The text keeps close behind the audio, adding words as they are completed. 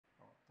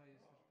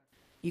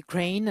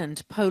Ukraine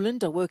and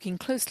Poland are working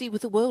closely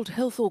with the World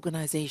Health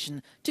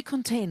Organization to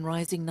contain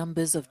rising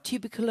numbers of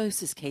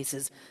tuberculosis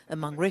cases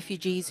among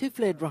refugees who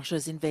fled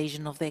Russia's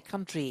invasion of their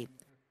country.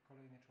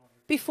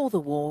 Before the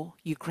war,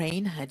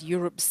 Ukraine had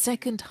Europe's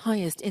second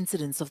highest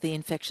incidence of the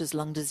infectious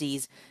lung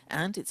disease,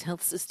 and its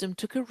health system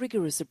took a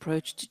rigorous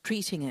approach to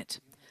treating it.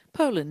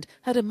 Poland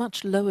had a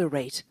much lower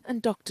rate,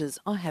 and doctors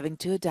are having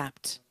to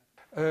adapt.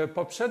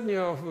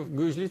 Poprzednio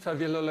gruźlica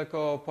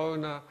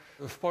wielolekooporna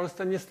w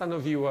Polsce nie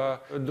stanowiła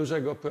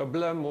dużego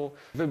problemu.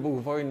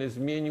 Wybuch wojny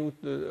zmienił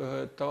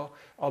to.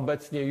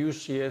 Obecnie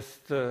już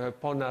jest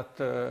ponad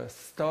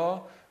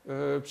 100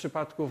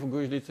 przypadków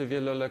gruźlicy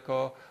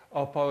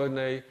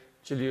wielolekoopornej,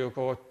 czyli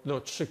około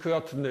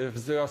trzykrotny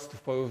wzrost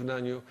w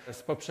porównaniu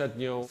z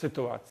poprzednią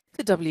sytuacją.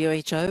 The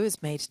WHO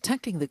has made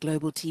tackling the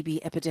global TB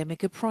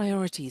epidemic a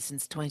priority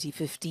since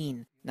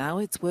 2015. Now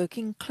it's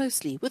working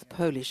closely with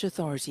Polish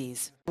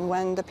authorities.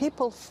 When the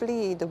people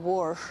flee the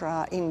war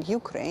in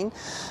Ukraine,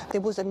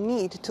 there was a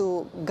need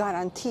to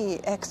guarantee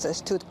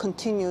access to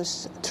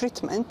continuous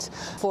treatment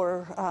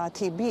for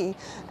TB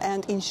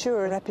and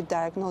ensure rapid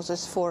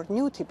diagnosis for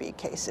new TB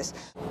cases.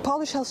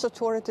 Polish health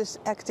authorities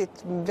acted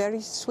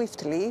very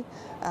swiftly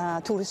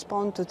to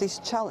respond to this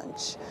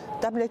challenge.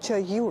 WHO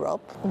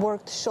Europe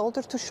worked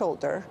shoulder to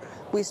shoulder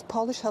with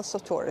Polish health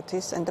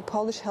authorities and the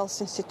Polish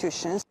health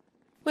institutions.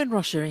 When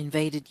Russia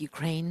invaded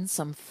Ukraine,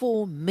 some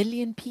 4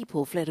 million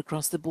people fled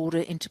across the border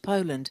into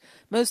Poland,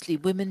 mostly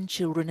women,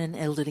 children and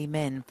elderly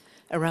men.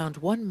 Around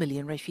 1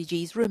 million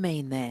refugees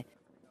remain there.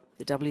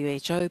 The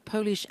WHO,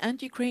 Polish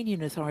and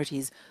Ukrainian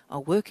authorities are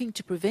working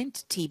to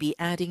prevent TB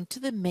adding to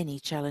the many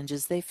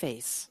challenges they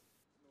face.